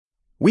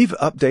We've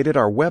updated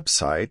our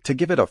website to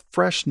give it a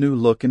fresh new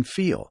look and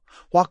feel,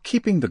 while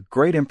keeping the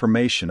great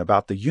information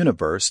about the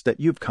universe that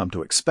you've come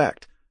to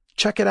expect.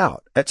 Check it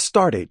out at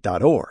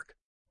stardate.org.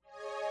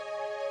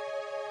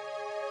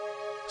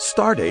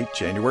 Stardate,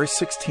 January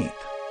 16th.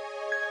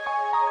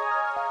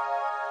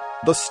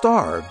 The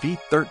star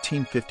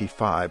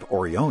V1355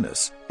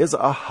 Orionis is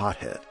a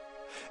hothead.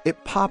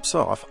 It pops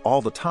off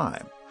all the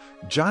time,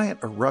 giant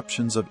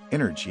eruptions of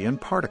energy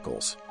and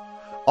particles.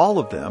 All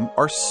of them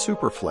are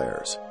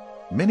superflares,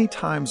 many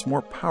times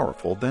more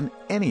powerful than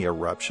any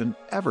eruption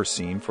ever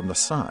seen from the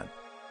Sun.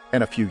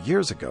 And a few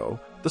years ago,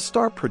 the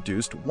star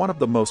produced one of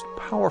the most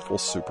powerful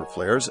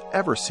superflares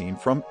ever seen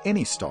from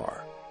any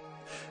star.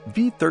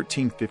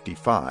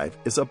 V1355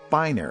 is a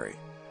binary,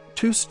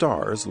 two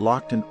stars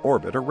locked in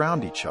orbit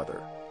around each other.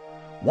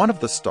 One of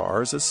the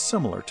stars is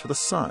similar to the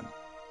Sun,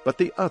 but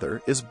the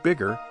other is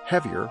bigger,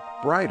 heavier,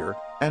 brighter,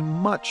 and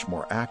much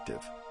more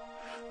active.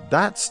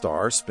 That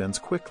star spins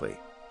quickly.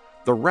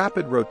 The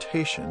rapid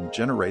rotation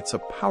generates a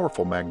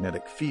powerful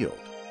magnetic field.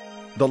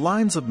 The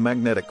lines of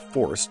magnetic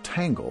force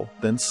tangle,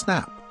 then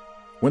snap.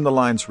 When the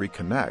lines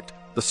reconnect,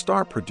 the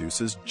star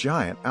produces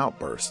giant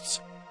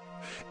outbursts.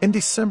 In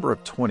December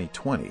of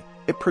 2020,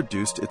 it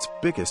produced its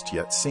biggest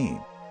yet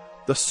seen.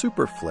 The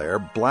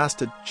superflare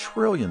blasted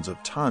trillions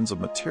of tons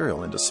of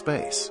material into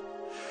space,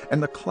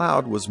 and the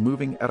cloud was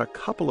moving at a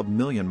couple of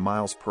million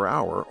miles per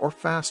hour or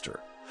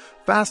faster,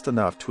 fast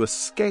enough to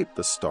escape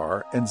the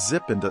star and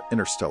zip into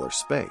interstellar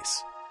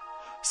space.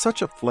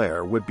 Such a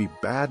flare would be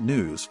bad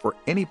news for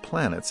any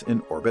planets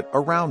in orbit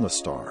around the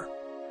star.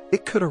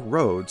 It could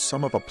erode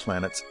some of a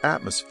planet's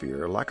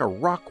atmosphere like a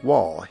rock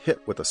wall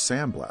hit with a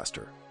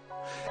sandblaster.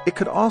 It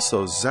could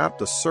also zap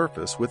the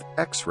surface with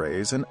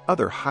X-rays and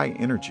other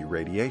high-energy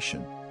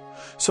radiation.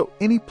 So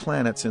any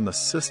planets in the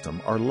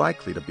system are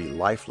likely to be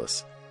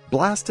lifeless,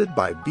 blasted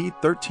by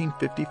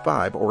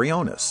V1355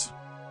 Orionis.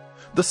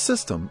 The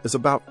system is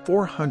about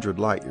 400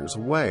 light-years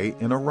away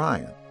in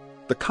Orion.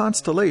 The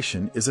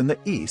constellation is in the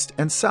east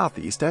and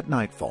southeast at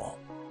nightfall.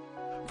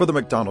 For the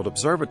McDonald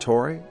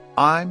Observatory,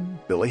 I'm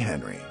Billy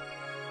Henry.